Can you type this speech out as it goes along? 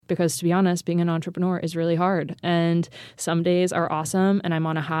because to be honest, being an entrepreneur is really hard. And some days are awesome and I'm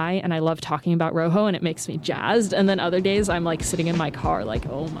on a high and I love talking about Rojo and it makes me jazzed. And then other days I'm like sitting in my car like,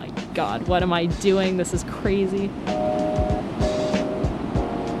 oh my God, what am I doing? This is crazy.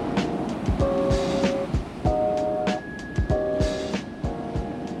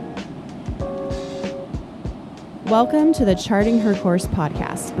 Welcome to the Charting Her Course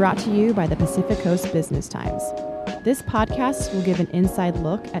podcast, brought to you by the Pacific Coast Business Times. This podcast will give an inside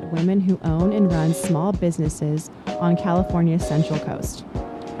look at women who own and run small businesses on California's Central Coast.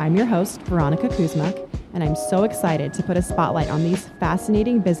 I'm your host, Veronica Kuzmak, and I'm so excited to put a spotlight on these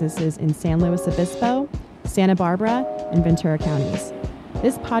fascinating businesses in San Luis Obispo, Santa Barbara, and Ventura counties.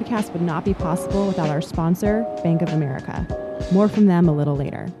 This podcast would not be possible without our sponsor, Bank of America. More from them a little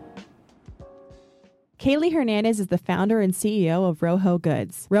later. Kaylee Hernandez is the founder and CEO of Rojo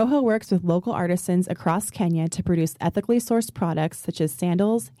Goods. Rojo works with local artisans across Kenya to produce ethically sourced products such as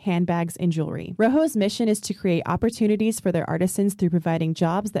sandals, handbags, and jewelry. Rojo's mission is to create opportunities for their artisans through providing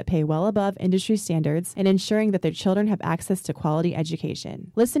jobs that pay well above industry standards and ensuring that their children have access to quality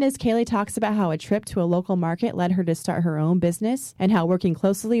education. Listen as Kaylee talks about how a trip to a local market led her to start her own business and how working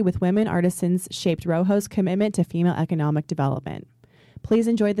closely with women artisans shaped Rojo's commitment to female economic development. Please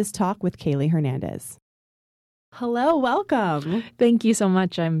enjoy this talk with Kaylee Hernandez. Hello, welcome. Thank you so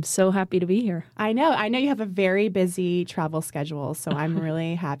much. I'm so happy to be here. I know you have a very busy travel schedule, so I'm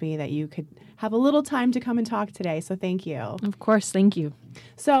really happy that you could have a little time to come and talk today. So thank you. Of course. Thank you.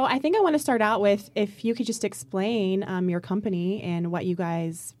 So I think I want to start out with if you could just explain your company and what you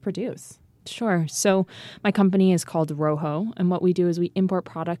guys produce. Sure. So my company is called Rojo, and what we do is we import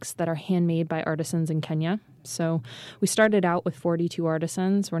products that are handmade by artisans in Kenya. So we started out with 42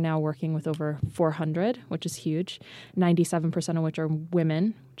 artisans. We're now working with over 400, which is huge, 97% of which are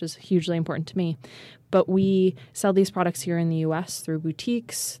women, which is hugely important to me. But we sell these products here in the U.S. through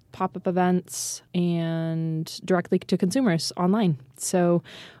boutiques, pop-up events, and directly to consumers online. So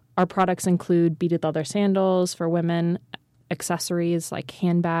our products include beaded leather sandals for women, accessories like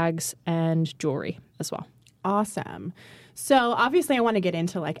handbags, and jewelry as well. Awesome. So obviously I want to get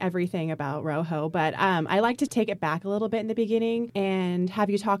into everything about Rojo, but I like to take it back a little bit in the beginning and have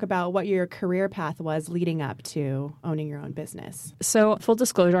you talk about what your career path was leading up to owning your own business. So full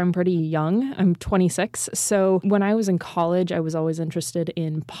disclosure, I'm pretty young. I'm 26. So when I was in college, I was always interested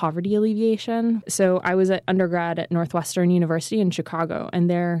in poverty alleviation. So I was an undergrad at Northwestern University in Chicago, and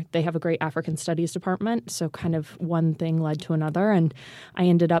there they have a great African studies department. So kind of one thing led to another, and I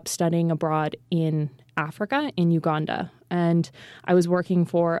ended up studying abroad in Africa, in Uganda. And I was working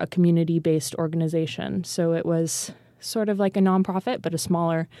for a community-based organization. So it was sort of like a nonprofit, but a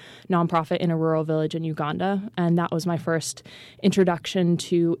smaller nonprofit in a rural village in Uganda. And that was my first introduction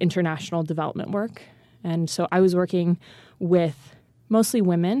to international development work. And so I was working with mostly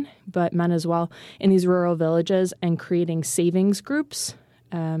women, but men as well, in these rural villages and creating savings groups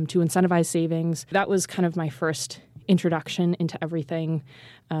to incentivize savings. That was kind of my first introduction into everything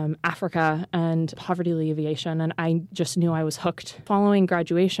Africa and poverty alleviation, and I just knew I was hooked. Following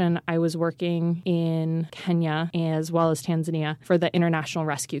graduation, I was working in Kenya as well as Tanzania for the International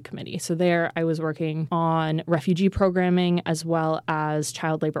Rescue Committee. So there I was working on refugee programming as well as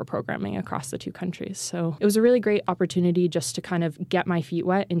child labor programming across the two countries. So it was a really great opportunity just to kind of get my feet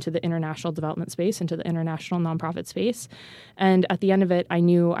wet into the international development space, into the international nonprofit space. And at the end of it, I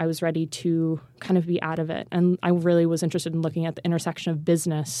knew I was ready to kind of be out of it. And I really was interested in looking at the intersection of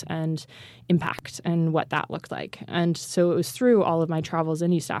business and impact and what that looked like. And so it was through all of my travels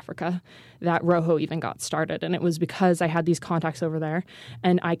in East Africa that Rojo even got started. And it was because I had these contacts over there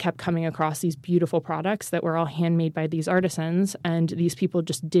and I kept coming across these beautiful products that were all handmade by these artisans. And these people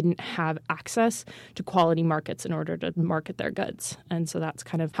just didn't have access to quality markets in order to market their goods. And so that's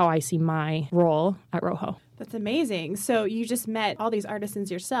kind of how I see my role at Rojo. That's amazing. So you just met all these artisans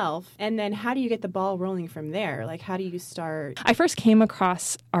yourself, and then how do you get the ball rolling from there? How do you start? I first came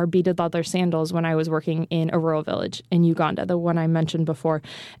across our beaded leather sandals when I was working in a rural village in Uganda, the one I mentioned before.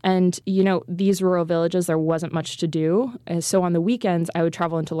 And, these rural villages, there wasn't much to do. So on the weekends, I would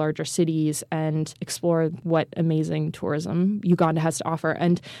travel into larger cities and explore what amazing tourism Uganda has to offer.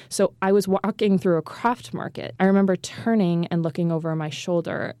 And so I was walking through a craft market. I remember turning and looking over my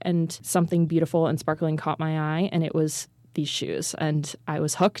shoulder, and something beautiful and sparkling caught my eye, and it was these shoes, and I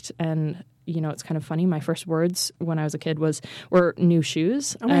was hooked. And it's kind of funny. My first words when I was a kid were new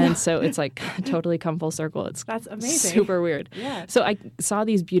shoes. And so it's totally come full circle. That's amazing. Super weird. Yeah. So I saw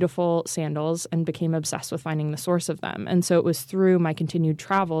these beautiful sandals and became obsessed with finding the source of them. And so it was through my continued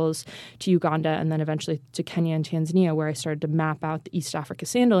travels to Uganda and then eventually to Kenya and Tanzania where I started to map out the East Africa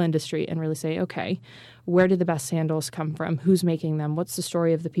sandal industry and really say, okay, where do the best sandals come from? Who's making them? What's the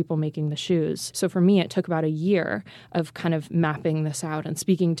story of the people making the shoes? So for me, it took about a year of kind of mapping this out and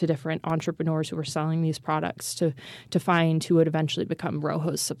speaking to different entrepreneurs who were selling these products to find who would eventually become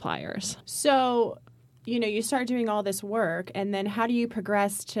Rojo's suppliers. So, you start doing all this work, and then how do you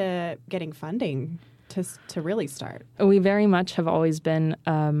progress to getting funding to really start? We very much have always been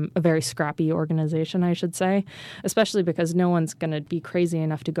a very scrappy organization, I should say, especially because no one's going to be crazy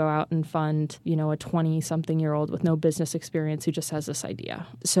enough to go out and fund, a 20-something-year-old with no business experience who just has this idea.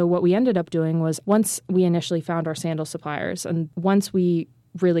 So what we ended up doing was, once we initially found our sandal suppliers, and once we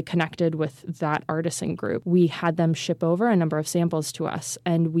really connected with that artisan group, we had them ship over a number of samples to us,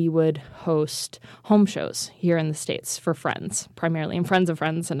 and we would host home shows here in the States for friends, primarily, and friends of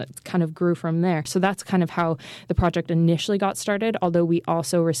friends, and it kind of grew from there. So that's kind of how the project initially got started, although we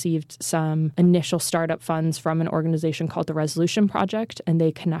also received some initial startup funds from an organization called the Resolution Project, and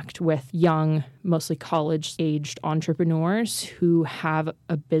they connect with young, mostly college-aged entrepreneurs who have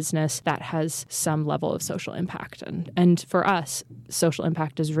a business that has some level of social impact. And for us, social impact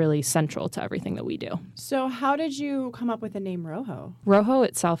is really central to everything that we do. So how did you come up with the name Rojo? Rojo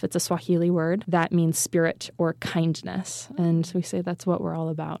itself, it's a Swahili word that means spirit or kindness. And we say that's what we're all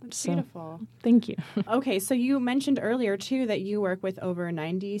about. That's beautiful. Thank you. Okay, so you mentioned earlier, too, that you work with over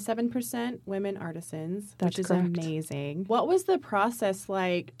 97% women artisans, That's which is correct. amazing. What was the process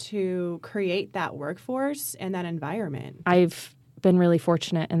like to create that workforce and that environment? I've been really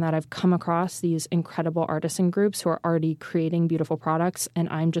fortunate in that I've come across these incredible artisan groups who are already creating beautiful products, and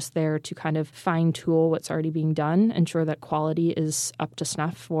I'm just there to kind of fine-tune what's already being done, ensure that quality is up to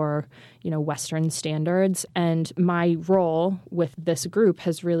snuff for, Western standards. And my role with this group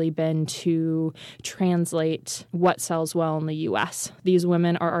has really been to translate what sells well in the U.S. These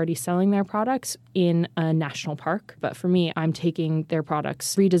women are already selling their products in a national park, but for me, I'm taking their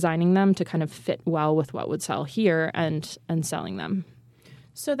products, redesigning them to kind of fit well with what would sell here and selling them.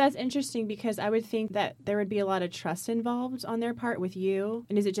 So that's interesting, because I would think that there would be a lot of trust involved on their part with you.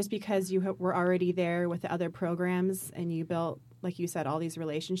 And is it just because you were already there with the other programs and you built, like you said, all these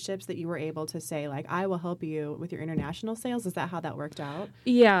relationships that you were able to say, like, I will help you with your international sales? Is that how that worked out?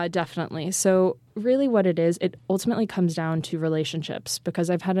 Yeah, definitely. So really what it is, it ultimately comes down to relationships, because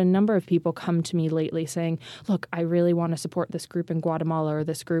I've had a number of people come to me lately saying, look, I really want to support this group in Guatemala or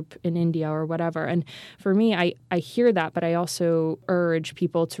this group in India or whatever. And for me, I hear that, but I also urge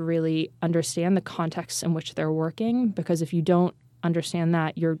people to really understand the context in which they're working, because if you don't understand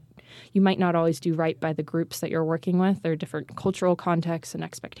that, you might not always do right by the groups that you're working with. There are different cultural contexts and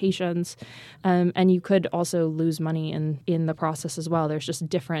expectations. And you could also lose money in the process as well. There's just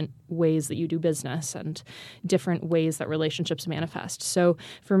different ways that you do business and different ways that relationships manifest. So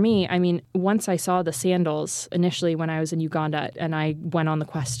for me, once I saw the sandals initially when I was in Uganda and I went on the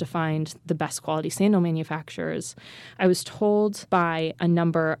quest to find the best quality sandal manufacturers, I was told by a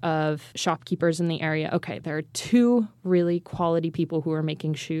number of shopkeepers in the area, okay, there are two really quality people who are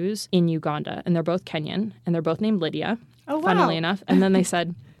making shoes in Uganda, and they're both Kenyan, and they're both named Lydia, funnily enough. And then they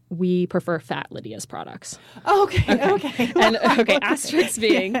said, we prefer Fat Lydia's products. Okay. And asterisk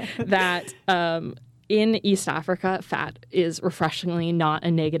being that in East Africa, fat is refreshingly not a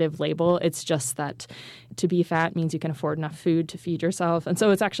negative label. It's just that to be fat means you can afford enough food to feed yourself. And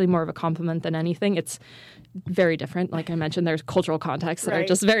so it's actually more of a compliment than anything. It's very different. Like I mentioned, there's cultural contexts that are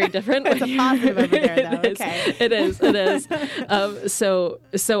just very different. It's a positive over there, though. Okay. It is.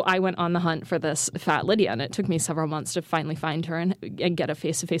 So I went on the hunt for this Fat Lydia, and it took me several months to finally find her and get a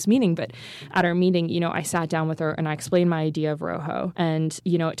face-to-face meeting. But at our meeting, I sat down with her and I explained my idea of Rojo. And,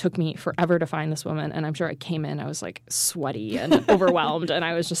 it took me forever to find this woman. And I'm sure I came in, I was like sweaty and overwhelmed. And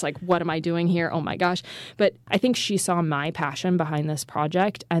I was just like, what am I doing here? Oh my gosh. But I think she saw my passion behind this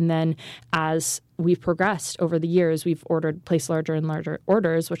project. And then as we've progressed over the years, we've placed larger and larger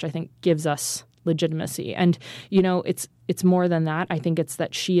orders, which I think gives us legitimacy. And, it's more than that. I think it's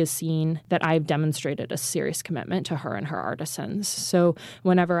that she has seen that I've demonstrated a serious commitment to her and her artisans. So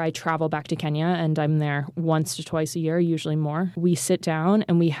whenever I travel back to Kenya, and I'm there once to twice a year, usually more, we sit down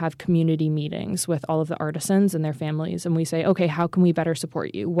and we have community meetings with all of the artisans and their families. And we say, okay, how can we better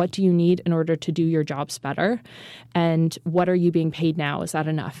support you? What do you need in order to do your jobs better? And what are you being paid now? Is that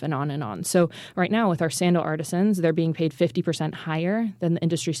enough? And on and on. So right now with our sandal artisans, they're being paid 50% higher than the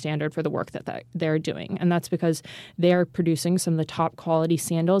industry standard for the work that they're doing. And that's because they are producing some of the top quality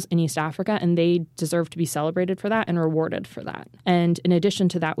sandals in East Africa, and they deserve to be celebrated for that and rewarded for that. And in addition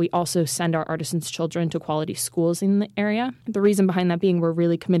to that, we also send our artisans' children to quality schools in the area. The reason behind that being we're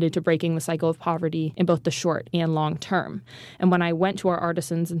really committed to breaking the cycle of poverty in both the short and long term. And when I went to our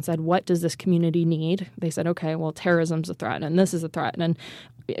artisans and said, what does this community need? They said, okay, well, terrorism's a threat and this is a threat. And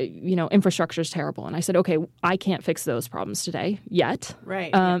infrastructure is terrible. And I said, okay, I can't fix those problems today yet.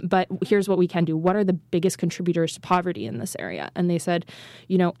 Right. But here's what we can do. What are the biggest contributors to poverty in this area? And they said,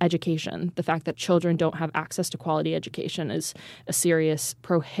 education. The fact that children don't have access to quality education is a serious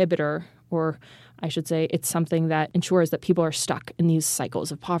prohibitor, or I should say it's something that ensures that people are stuck in these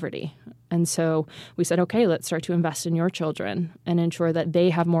cycles of poverty. And so we said, okay, let's start to invest in your children and ensure that they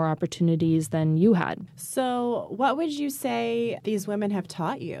have more opportunities than you had. So what would you say these women have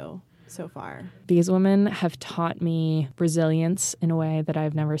taught you so far? These women have taught me resilience in a way that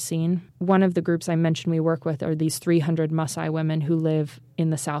I've never seen. One of the groups I mentioned we work with are these 300 Maasai women who live in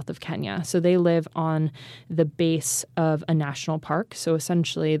the south of Kenya. So they live on the base of a national park. So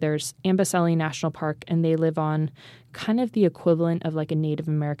essentially there's Amboseli National Park, and they live on kind of the equivalent of like a Native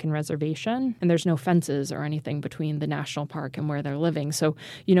American reservation. And there's no fences or anything between the national park and where they're living. So,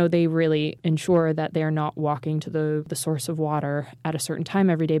 they really ensure that they're not walking to the source of water at a certain time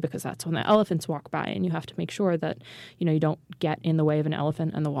every day, because that's when the elephants walk by. And you have to make sure that, you don't get in the way of an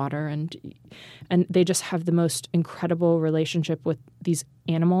elephant and the water. And they just have the most incredible relationship with these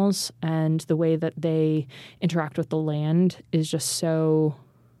animals, and the way that they interact with the land is just so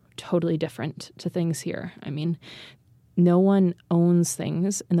totally different to things here. I mean, no one owns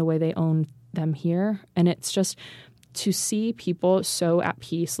things in the way they own them here. And it's just to see people so at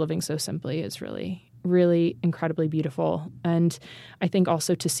peace living so simply is really, really incredibly beautiful. And I think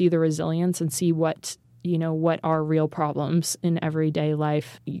also to see the resilience and see what are real problems in everyday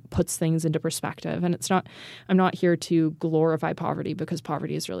life puts things into perspective. And I'm not here to glorify poverty, because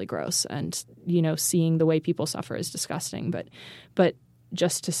poverty is really gross. And, seeing the way people suffer is disgusting. But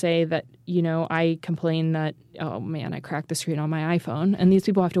just to say that, I complain that, oh man, I cracked the screen on my iPhone. And these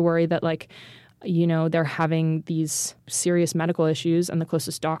people have to worry that they're having these serious medical issues and the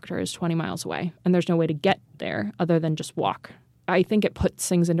closest doctor is 20 miles away. And there's no way to get there other than just walk. I think it puts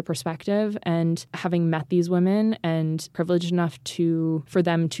things into perspective, and having met these women and privileged enough for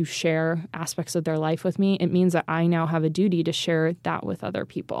them to share aspects of their life with me, it means that I now have a duty to share that with other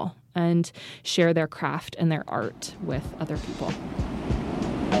people and share their craft and their art with other people.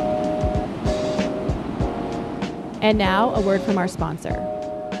 And now, a word from our sponsor.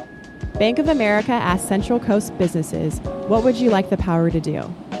 Bank of America asks Central Coast businesses, what would you like the power to do?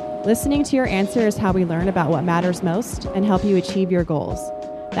 Listening to your answer is how we learn about what matters most and help you achieve your goals.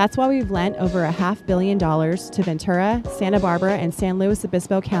 That's why we've lent over $500 million to Ventura, Santa Barbara, and San Luis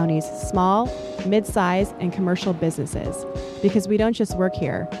Obispo counties' small, mid-size, and commercial businesses. Because we don't just work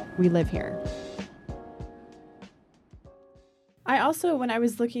here, we live here. I also, when I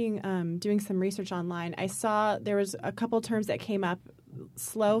was looking, doing some research online, I saw there was a couple terms that came up: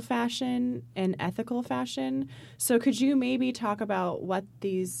 slow fashion and ethical fashion. So could you maybe talk about what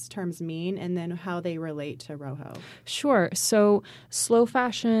these terms mean and then how they relate to Rojo? Sure. So slow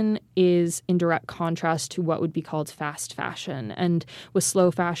fashion is in direct contrast to what would be called fast fashion. And with slow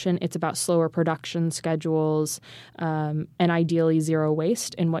fashion, it's about slower production schedules and ideally zero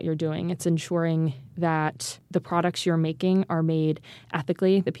waste in what you're doing. It's ensuring that the products you're making are made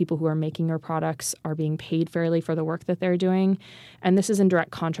ethically. The people who are making your products are being paid fairly for the work that they're doing. And this is in direct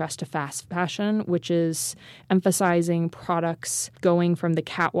contrast to fast fashion, which is emphasizing products going from the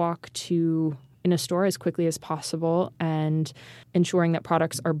catwalk to in a store as quickly as possible and ensuring that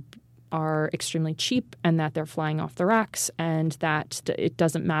products are extremely cheap and that they're flying off the racks, and that it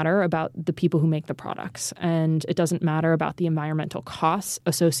doesn't matter about the people who make the products, and it doesn't matter about the environmental costs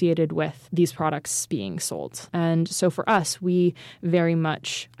associated with these products being sold. And so for us, we very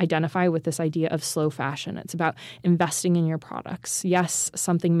much identify with this idea of slow fashion. It's about investing in your products. Yes,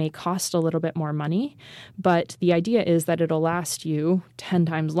 something may cost a little bit more money, but the idea is that it'll last you 10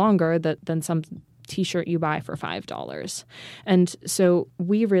 times longer than some T-shirt you buy for $5. And so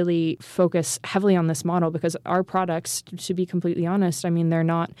we really focus heavily on this model because our products, to be completely honest, I mean, they're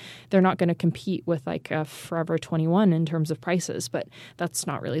not going to compete with like a Forever 21 in terms of prices, but that's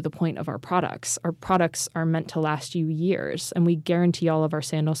not really the point of our products. Our products are meant to last you years, and we guarantee all of our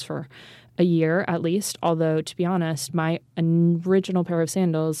sandals for a year at least, although to be honest, my original pair of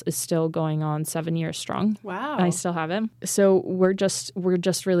sandals is still going on 7 years strong. Wow. I still have it. So we're just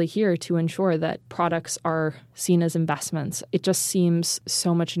really here to ensure that products are seen as investments. It just seems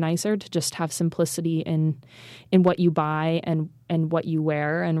so much nicer to just have simplicity in what you buy and what you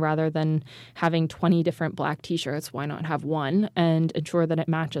wear, and rather than having 20 different black T-shirts, why not have one and ensure that it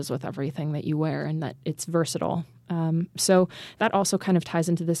matches with everything that you wear and that it's versatile. So that also kind of ties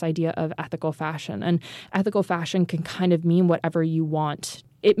into this idea of ethical fashion. And ethical fashion can kind of mean whatever you want.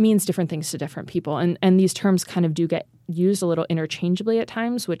 It means different things to different people. And these terms kind of do get used a little interchangeably at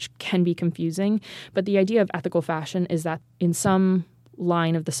times, which can be confusing. But the idea of ethical fashion is that in some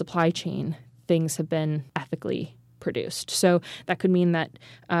line of the supply chain things have been ethically produced. So that could mean that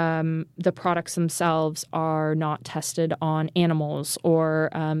the products themselves are not tested on animals, or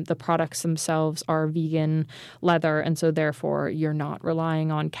the products themselves are vegan leather, and so therefore you're not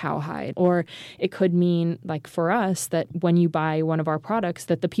relying on cowhide. Or it could mean, like for us, that when you buy one of our products,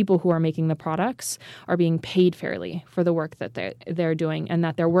 that the people who are making the products are being paid fairly for the work that they're doing, and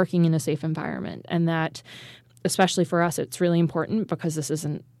that they're working in a safe environment. And that, especially for us, it's really important because this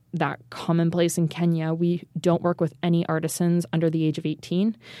isn't that commonplace in Kenya. We don't work with any artisans under the age of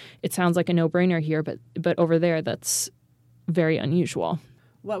 18. It sounds like a no-brainer here, but over there, that's very unusual.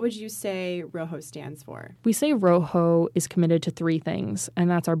 What would you say ROHO stands for? We say ROHO is committed to 3 things, and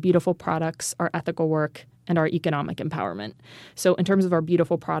that's our beautiful products, our ethical work, and our economic empowerment. So in terms of our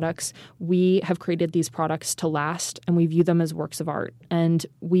beautiful products, we have created these products to last, and we view them as works of art. And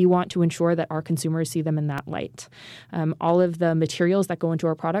we want to ensure that our consumers see them in that light. All of the materials that go into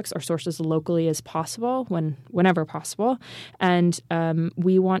our products are sourced as locally as possible, whenever possible. And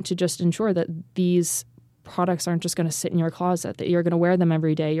we want to just ensure that these products aren't just going to sit in your closet, that you're going to wear them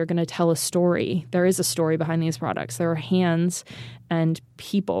every day. You're going to tell a story. There is a story behind these products. There are hands and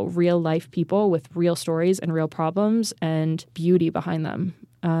people, real life people with real stories and real problems and beauty behind them.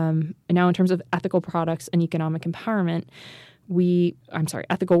 And now in terms of ethical products and economic empowerment,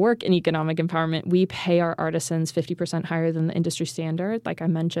 ethical work and economic empowerment, we pay our artisans 50% higher than the industry standard, like I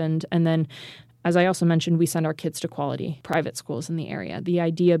mentioned. And then, as I also mentioned, we send our kids to quality private schools in the area. The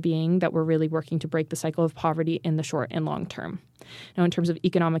idea being that we're really working to break the cycle of poverty in the short and long term. Now, in terms of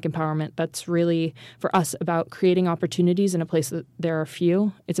economic empowerment, that's really, for us, about creating opportunities in a place that there are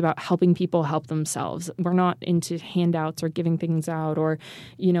few. It's about helping people help themselves. We're not into handouts or giving things out or,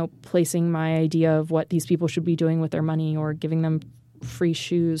 placing my idea of what these people should be doing with their money or giving them free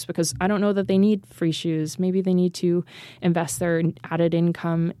shoes, because I don't know that they need free shoes. Maybe they need to invest their added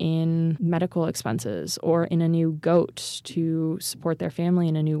income in medical expenses or in a new goat to support their family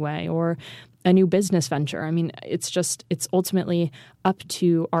in a new way, or a new business venture. I mean, it's ultimately up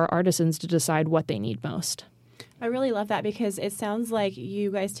to our artisans to decide what they need most. I really love that, because it sounds like you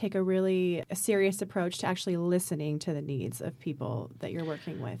guys take a really serious approach to actually listening to the needs of people that you're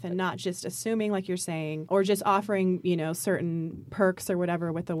working with, and not just assuming, like you're saying, or just offering, certain perks or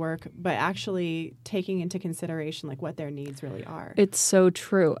whatever with the work, but actually taking into consideration like what their needs really are. It's so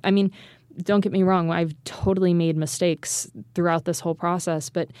true. I mean, don't get me wrong, I've totally made mistakes throughout this whole process,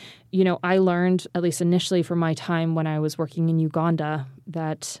 but, I learned, at least initially from my time when I was working in Uganda,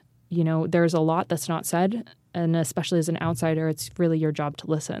 that, there's a lot that's not said. And especially as an outsider, it's really your job to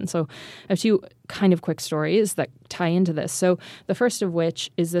listen. So I have 2 kind of quick stories that tie into this. So the first of which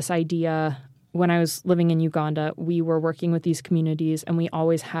is this idea. When I was living in Uganda, we were working with these communities, and we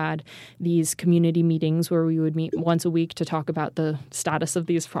always had these community meetings where we would meet once a week to talk about the status of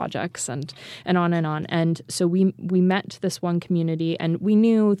these projects and on and on. And so we met this one community, and we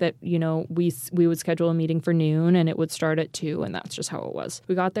knew that, we would schedule a meeting for noon and it would start at 2, and that's just how it was.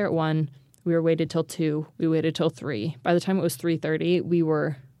 We got there at 1. We were waited till 2. We waited till 3. By the time it was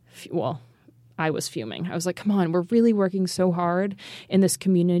 3:30, I was fuming. I was like, come on, we're really working so hard in this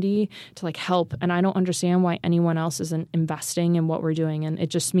community to help. And I don't understand why anyone else isn't investing in what we're doing. And it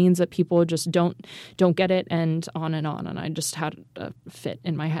just means that people just don't get it, and on. And I just had a fit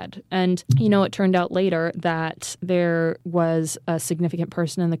in my head. And, it turned out later that there was a significant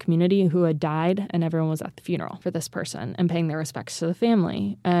person in the community who had died, and everyone was at the funeral for this person and paying their respects to the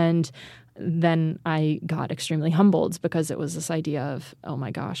family. And then I got extremely humbled, because it was this idea of, oh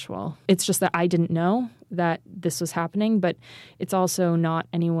my gosh, well, it's just that I didn't know that this was happening, but it's also not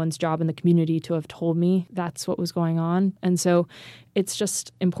anyone's job in the community to have told me that's what was going on. And so it's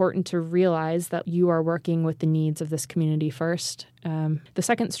just important to realize that you are working with the needs of this community first. The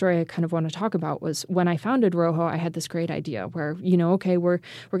second story I kind of want to talk about was when I founded ROHO, I had this great idea where, okay, we're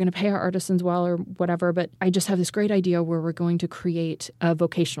going to pay our artisans well or whatever, but I just have this great idea where we're going to create a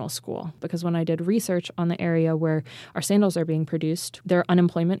vocational school. Because when I did research on the area where our sandals are being produced, their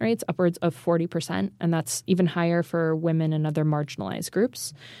unemployment rates upwards of 40%, and that's even higher for women and other marginalized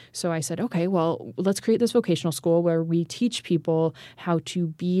groups. So I said, okay, well, let's create this vocational school where we teach people how to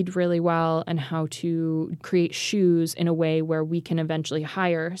bead really well and how to create shoes in a way where we can eventually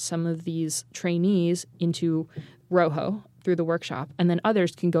hire some of these trainees into ROHO through the workshop, and then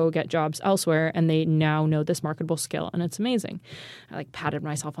others can go get jobs elsewhere, and they now know this marketable skill, and it's amazing. I patted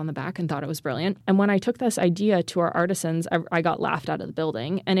myself on the back and thought it was brilliant. And when I took this idea to our artisans, I got laughed out of the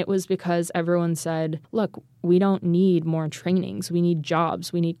building, and it was because everyone said, look, we don't need more trainings. We need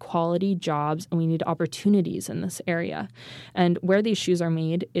jobs. We need quality jobs, and we need opportunities in this area. And where these shoes are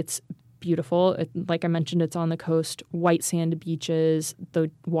made, it's beautiful. Like I mentioned, it's on the coast, white sand beaches.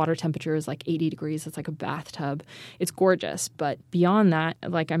 The water temperature is like 80 degrees. It's like a bathtub. It's gorgeous. But beyond that,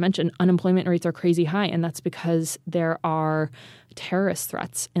 like I mentioned, unemployment rates are crazy high. And that's because there are terrorist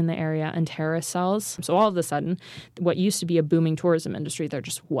threats in the area and terrorist cells. So all of a sudden, what used to be a booming tourism industry, there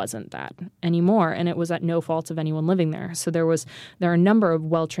just wasn't that anymore. And it was at no fault of anyone living there. So there are a number of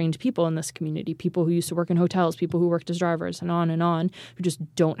well-trained people in this community, people who used to work in hotels, people who worked as drivers, and on, who just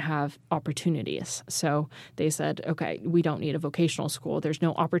don't have opportunities. So they said, okay, we don't need a vocational school. There's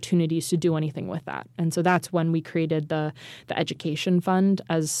no opportunities to do anything with that. And so that's when we created the education fund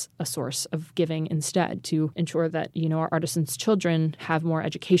as a source of giving instead, to ensure that, our artisans' children have more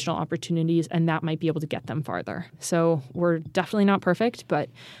educational opportunities, and that might be able to get them farther. So we're definitely not perfect, but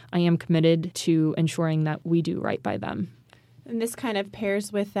I am committed to ensuring that we do right by them. And this kind of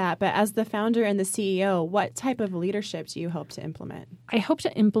pairs with that. But as the founder and the CEO, what type of leadership do you hope to implement? I hope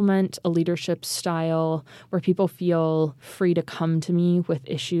to implement a leadership style where people feel free to come to me with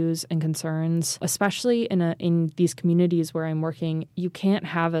issues and concerns, especially in these communities where I'm working. You can't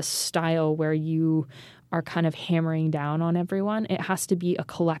have a style where you are kind of hammering down on everyone. It has to be a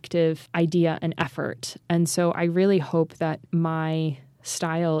collective idea and effort. And so I really hope that my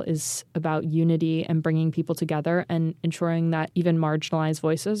style is about unity and bringing people together and ensuring that even marginalized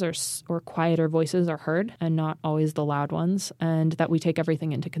voices or quieter voices are heard and not always the loud ones, and that we take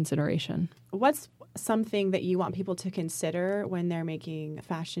everything into consideration. What's something that you want people to consider when they're making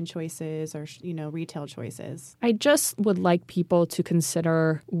fashion choices or, retail choices? I just would like people to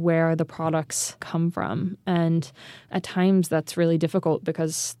consider where the products come from. And at times that's really difficult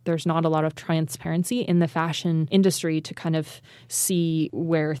because there's not a lot of transparency in the fashion industry to kind of see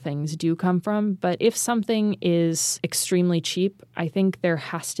where things do come from. But if something is extremely cheap, I think there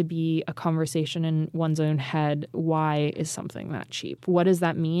has to be a conversation in one's own head. Why is something that cheap? What does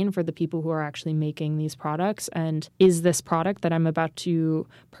that mean for the people who are actually making these products? And is this product that I'm about to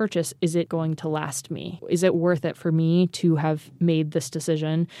purchase, is it going to last me? Is it worth it for me to have made this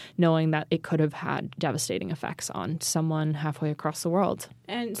decision knowing that it could have had devastating effects on someone halfway across the world?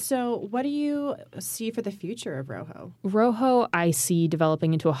 And so what do you see for the future of Rojo? Rojo, I see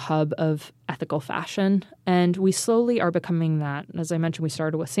developing into a hub of ethical fashion, and we slowly are becoming that. As I mentioned, we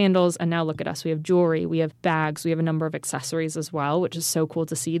started with sandals, and now look at us. We have jewelry, we have bags, we have a number of accessories as well, which is so cool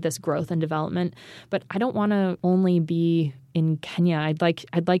to see this growth and development. But I don't want to only be in Kenya. I'd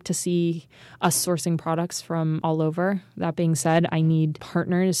like to see us sourcing products from all over. That being said, I need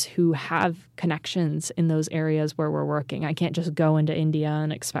partners who have connections in those areas where we're working. I can't just go into India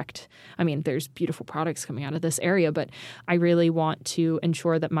and expect, there's beautiful products coming out of this area, but I really want to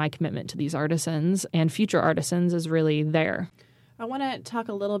ensure that my commitment to these artisans and future artisans is really there. I want to talk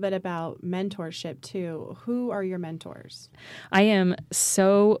a little bit about mentorship too. Who are your mentors? I am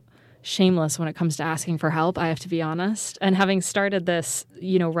so shameless when it comes to asking for help, I have to be honest. And having started this,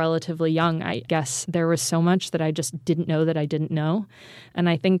 relatively young, I guess there was so much that I just didn't know that I didn't know. And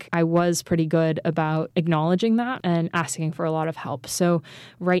I think I was pretty good about acknowledging that and asking for a lot of help. So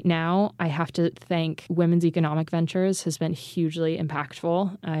right now, I have to thank Women's Economic Ventures has been hugely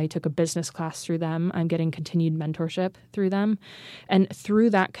impactful. I took a business class through them. I'm getting continued mentorship through them. And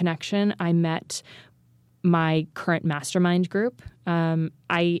through that connection, I met my current mastermind group. I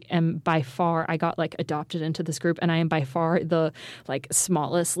got adopted into this group, and I am by far the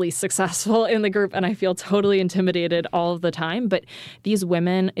smallest, least successful in the group, and I feel totally intimidated all of the time. But these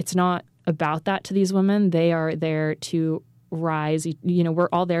women, it's not about that to these women. They are there to rise, we're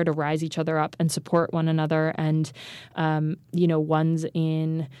all there to rise each other up and support one another. And, one's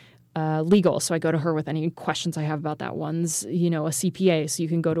in legal, so I go to her with any questions I have about that. One's, a CPA, so you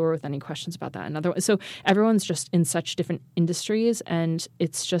can go to her with any questions about that. Another, so everyone's just in such different industries, and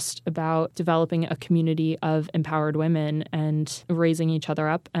it's just about developing a community of empowered women and raising each other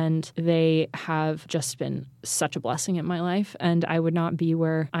up. And they have just been such a blessing in my life, and I would not be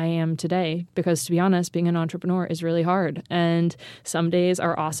where I am today because, to be honest, being an entrepreneur is really hard. And some days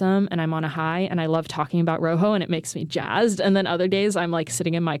are awesome, and I'm on a high, and I love talking about Rojo, and it makes me jazzed. And then other days I'm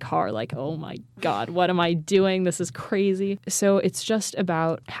sitting in my car oh my God, what am I doing? This is crazy. So it's just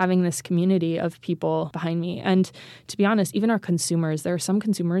about having this community of people behind me. And to be honest, even our consumers, there are some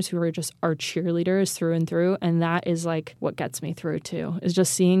consumers who are just our cheerleaders through and through. And that is what gets me through too, is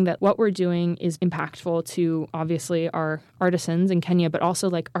just seeing that what we're doing is impactful to obviously our artisans in Kenya, but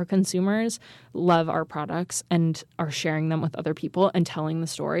also our consumers love our products and are sharing them with other people and telling the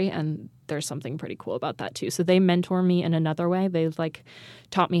story. And there's something pretty cool about that too. So they mentor me in another way. They've like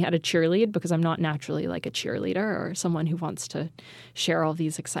taught me how to cheerlead because I'm not naturally like a cheerleader or someone who wants to share all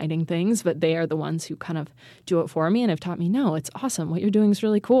these exciting things, but they are the ones who kind of do it for me and have taught me, no, it's awesome. What you're doing is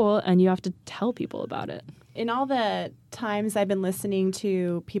really cool and you have to tell people about it. In all the times I've been listening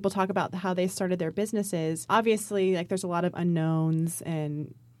to people talk about how they started their businesses, obviously, like there's a lot of unknowns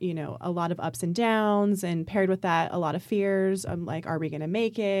and, you know, a lot of ups and downs, and paired with that, a lot of fears. I'm like, are we going to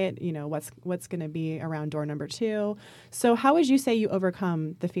make it? You know, what's going to be around door number 2? So how would you say you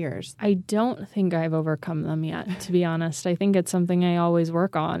overcome the fears? I don't think I've overcome them yet, to be honest. I think it's something I always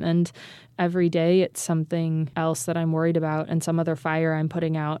work on. And every day it's something else that I'm worried about and some other fire I'm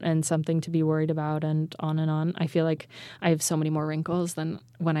putting out and something to be worried about and on and on. I feel like I have so many more wrinkles than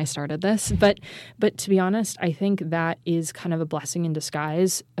when I started this. But to be honest, I think that is kind of a blessing in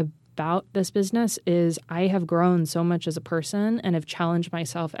disguise about this business is I have grown so much as a person and have challenged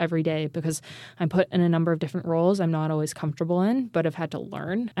myself every day because I'm put in a number of different roles I'm not always comfortable in, but I've had to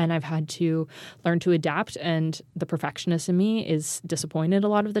learn and I've had to learn to adapt. And the perfectionist in me is disappointed a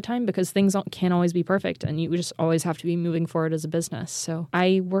lot of the time because things can't always be perfect and you just always have to be moving forward as a business. So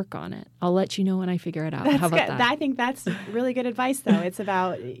I work on it. I'll let you know when I figure it out. How about that? I think that's really good advice, though. It's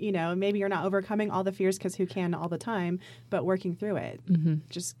about, you know, maybe you're not overcoming all the fears because who can all the time, but working through it. Mm-hmm.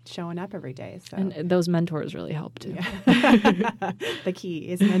 Just showing up every day. So. And those mentors really help too. Yeah. The key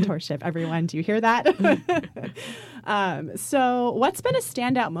is mentorship. Everyone, do you hear that? So what's been a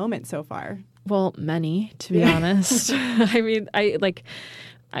standout moment so far? Well, many, to be honest. I mean,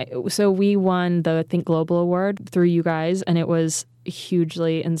 so we won the Think Global Award through you guys, and it was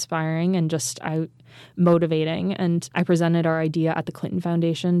hugely inspiring and just motivating. And I presented our idea at the Clinton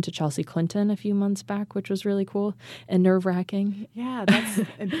Foundation to Chelsea Clinton a few months back, which was really cool and nerve-wracking. Yeah, that's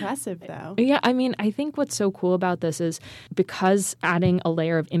impressive, though. Yeah, I mean, I think what's so cool about this is because adding a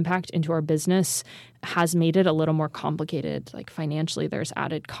layer of impact into our business has made it a little more complicated. Like financially, there's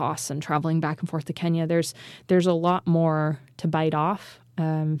added costs and traveling back and forth to Kenya. There's a lot more to bite off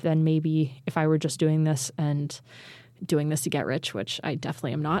than maybe if I were just doing this to get rich, which I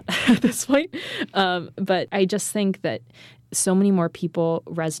definitely am not at this point. But I just think that so many more people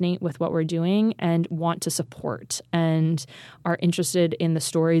resonate with what we're doing and want to support and are interested in the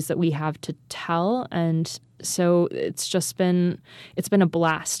stories that we have to tell. And so it's been a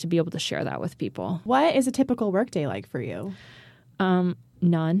blast to be able to share that with people. What is a typical workday like for you?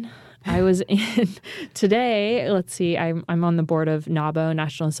 None. I was in today. Let's see. I'm on the board of NABO,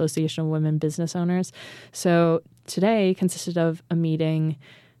 National Association of Women Business Owners. So today consisted of a meeting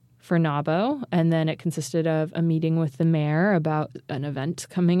for NABO, and then it consisted of a meeting with the mayor about an event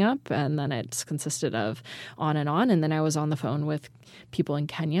coming up, and then it's consisted of on, and then I was on the phone with people in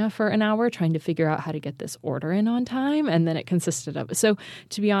Kenya for an hour trying to figure out how to get this order in on time, and then it consisted of. So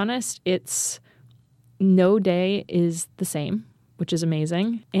to be honest, it's no day is the same, which is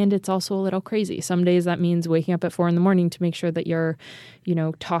amazing. And it's also a little crazy. Some days that means waking up at 4 a.m. to make sure that you're,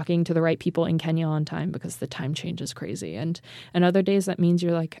 talking to the right people in Kenya on time because the time change is crazy. And other days that means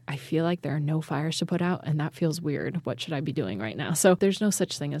you're like, I feel like there are no fires to put out and that feels weird. What should I be doing right now? So there's no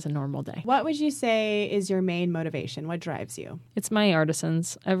such thing as a normal day. What would you say is your main motivation? What drives you? It's my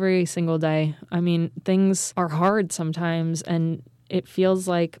artisans every single day. I mean, things are hard sometimes and it feels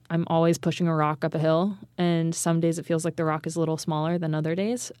like I'm always pushing a rock up a hill, and some days it feels like the rock is a little smaller than other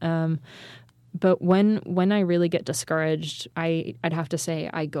days. But when I really get discouraged, I'd have to say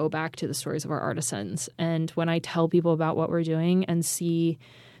I go back to the stories of our artisans. And when I tell people about what we're doing and see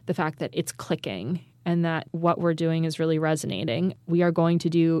the fact that it's clicking and that what we're doing is really resonating, we are going to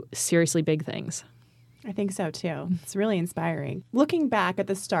do seriously big things. I think so, too. It's really inspiring. Looking back at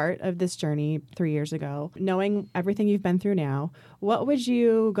the start of this journey 3 years ago, knowing everything you've been through now, what would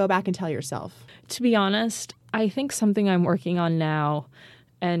you go back and tell yourself? To be honest, I think something I'm working on now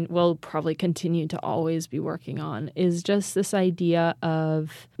and will probably continue to always be working on is just this idea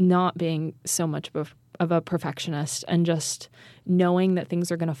of not being so much of a perfectionist and just knowing that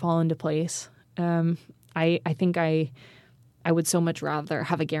things are going to fall into place. I think I would so much rather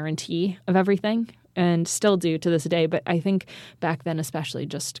have a guarantee of everything, and still do to this day. But I think back then especially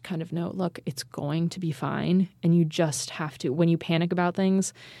just kind of know, look, it's going to be fine. And you just have to, when you panic about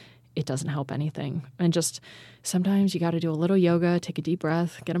things, it doesn't help anything. And just sometimes you got to do a little yoga, take a deep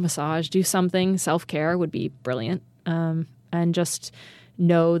breath, get a massage, do something. Self-care would be brilliant. And just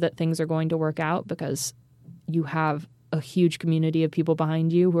know that things are going to work out because you have a huge community of people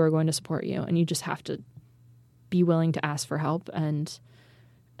behind you who are going to support you. And you just have to be willing to ask for help and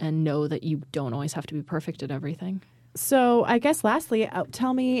know that you don't always have to be perfect at everything. So I guess lastly,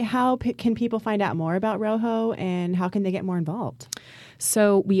 tell me how can people find out more about Roho and how can they get more involved?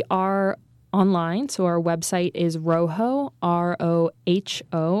 So we are online. So our website is Roho,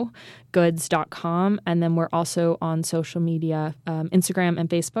 ROHO, goods.com. And then we're also on social media, Instagram and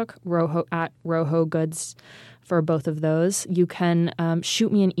Facebook, Roho at Roho Goods. For both of those, you can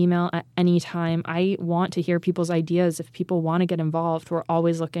shoot me an email at any time. I want to hear people's ideas. If people want to get involved, we're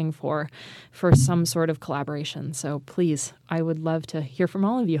always looking for some sort of collaboration. So please, I would love to hear from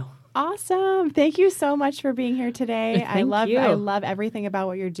all of you. Awesome. Thank you so much for being here today. I love everything about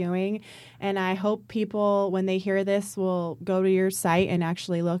what you're doing. And I hope people, when they hear this, will go to your site and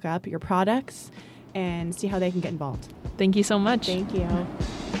actually look up your products and see how they can get involved. Thank you so much. Thank you.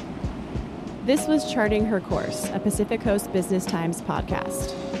 This was Charting Her Course, a Pacific Coast Business Times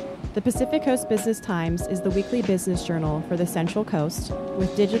podcast. The Pacific Coast Business Times is the weekly business journal for the Central Coast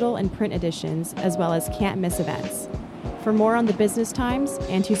with digital and print editions as well as can't miss events. For more on the Business Times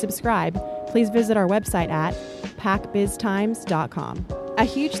and to subscribe, please visit our website at pacbiztimes.com. A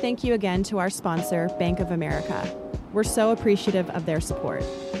huge thank you again to our sponsor, Bank of America. We're so appreciative of their support.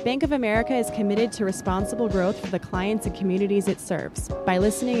 Bank of America is committed to responsible growth for the clients and communities it serves by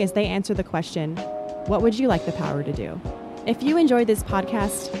listening as they answer the question, what would you like the power to do? If you enjoyed this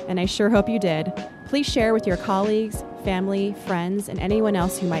podcast, and I sure hope you did, please share with your colleagues, family, friends, and anyone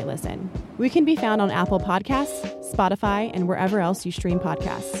else who might listen. We can be found on Apple Podcasts, Spotify, and wherever else you stream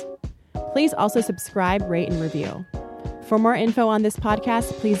podcasts. Please also subscribe, rate, and review. For more info on this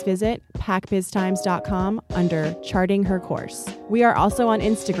podcast, please visit pacbiztimes.com under Charting Her Course. We are also on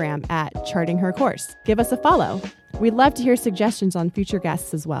Instagram at Charting Her Course. Give us a follow. We'd love to hear suggestions on future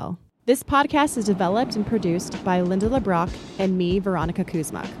guests as well. This podcast is developed and produced by Linda LeBrock and me, Veronica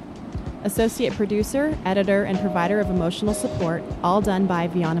Kuzmak. Associate producer, editor, and provider of emotional support, all done by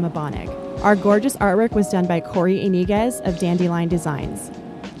Viana Mabonig. Our gorgeous artwork was done by Corey Iniguez of Dandelion Designs.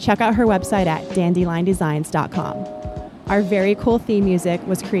 Check out her website at dandeliondesigns.com. Our very cool theme music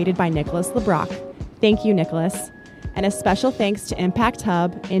was created by Nicholas LeBrock. Thank you, Nicholas. And a special thanks to Impact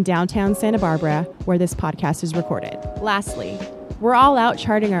Hub in downtown Santa Barbara, where this podcast is recorded. Lastly, we're all out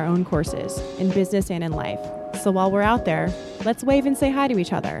charting our own courses in business and in life. So while we're out there, let's wave and say hi to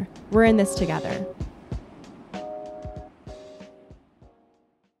each other. We're in this together.